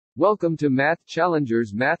Welcome to Math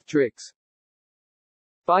Challenger's Math Tricks.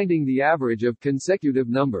 Finding the average of consecutive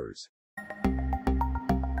numbers.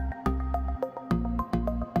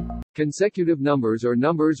 Consecutive numbers are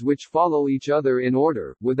numbers which follow each other in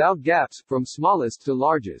order, without gaps, from smallest to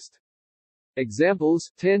largest.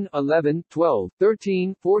 Examples: 10, 11, 12,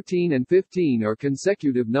 13, 14 and 15 are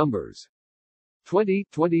consecutive numbers. 20,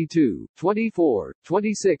 22, 24,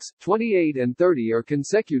 26, 28 and 30 are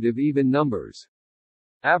consecutive even numbers.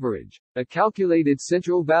 Average. A calculated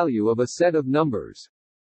central value of a set of numbers.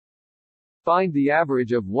 Find the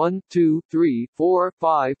average of 1, 2, 3, 4,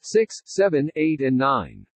 5, 6, 7, 8 and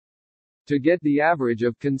 9. To get the average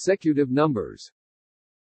of consecutive numbers,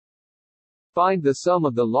 find the sum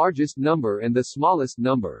of the largest number and the smallest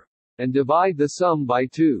number, and divide the sum by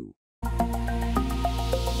 2.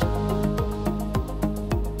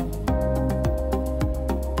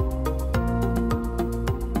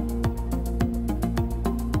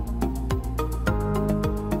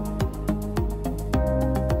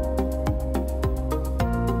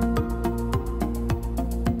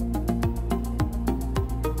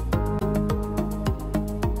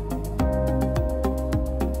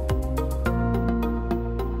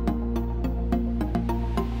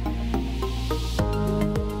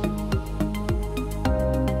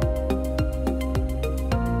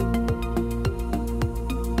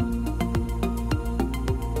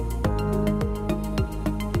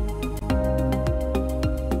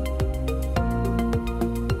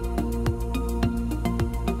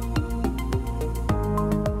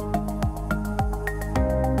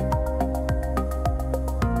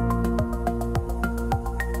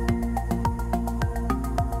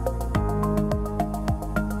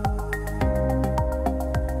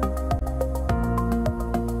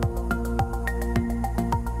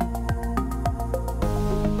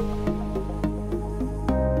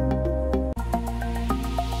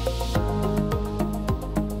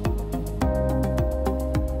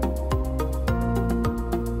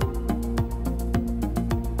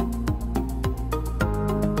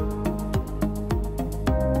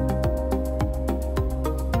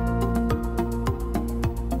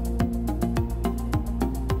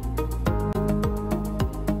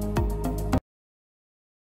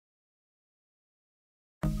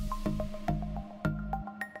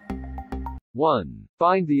 One.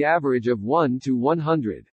 Find the average of 1 to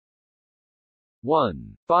 100.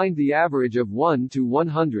 1. Find the average of 1 to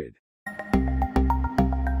 100.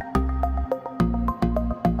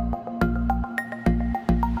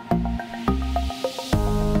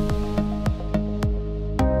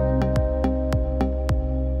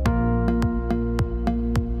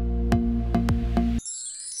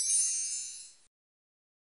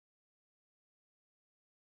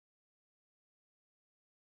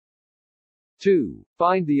 2.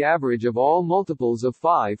 Find the average of all multiples of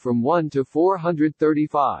 5 from 1 to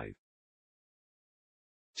 435.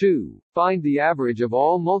 2. Find the average of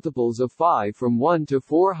all multiples of 5 from 1 to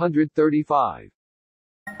 435.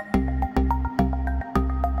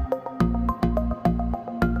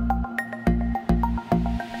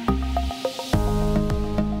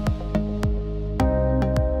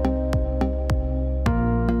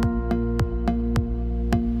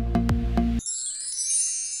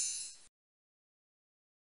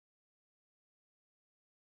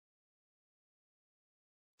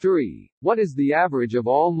 3. What is the average of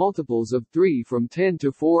all multiples of 3 from 10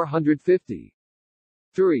 to 450?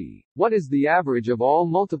 3. What is the average of all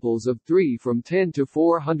multiples of 3 from 10 to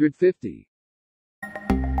 450?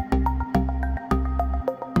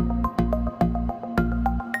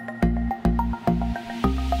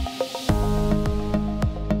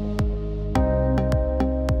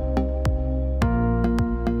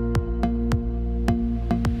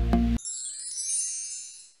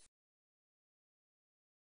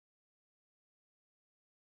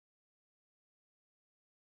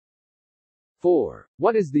 4.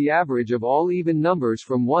 What is the average of all even numbers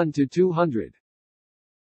from 1 to 200?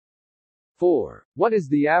 4. What is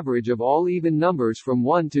the average of all even numbers from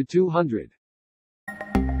 1 to 200?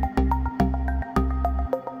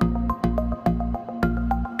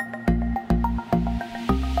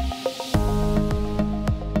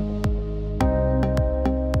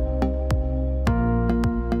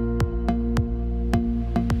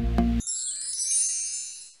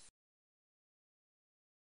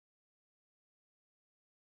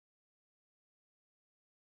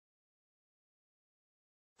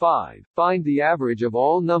 5. Find the average of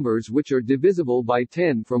all numbers which are divisible by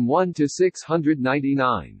 10 from 1 to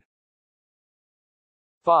 699.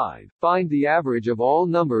 5. Find the average of all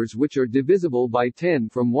numbers which are divisible by 10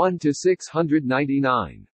 from 1 to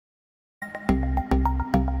 699.